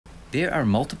There are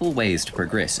multiple ways to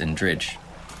progress in Dredge.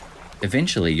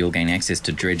 Eventually you'll gain access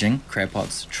to dredging, crab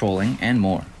pots, trawling, and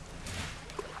more.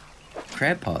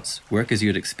 Crab pots work as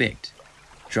you'd expect.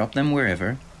 Drop them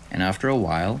wherever, and after a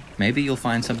while, maybe you'll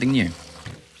find something new.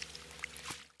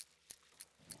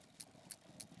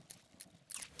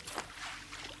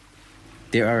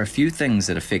 There are a few things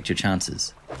that affect your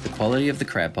chances: the quality of the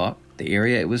crab pot, the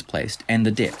area it was placed, and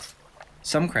the depth.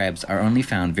 Some crabs are only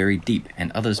found very deep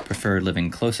and others prefer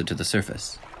living closer to the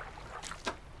surface.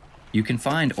 You can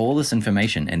find all this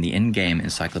information in the in-game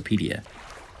encyclopedia.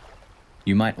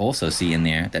 You might also see in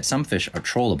there that some fish are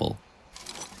trawlable.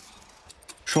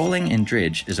 Trawling in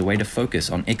Dredge is a way to focus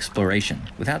on exploration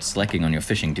without slacking on your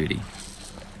fishing duty.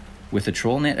 With the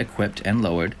trawl net equipped and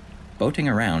lowered, boating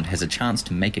around has a chance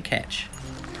to make a catch.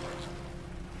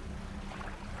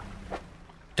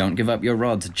 Don't give up your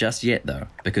rods just yet though,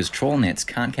 because trawl nets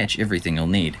can't catch everything you'll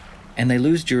need, and they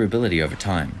lose durability over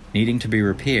time, needing to be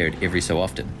repaired every so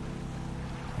often.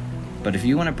 But if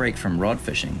you want to break from rod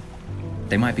fishing,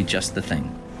 they might be just the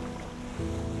thing.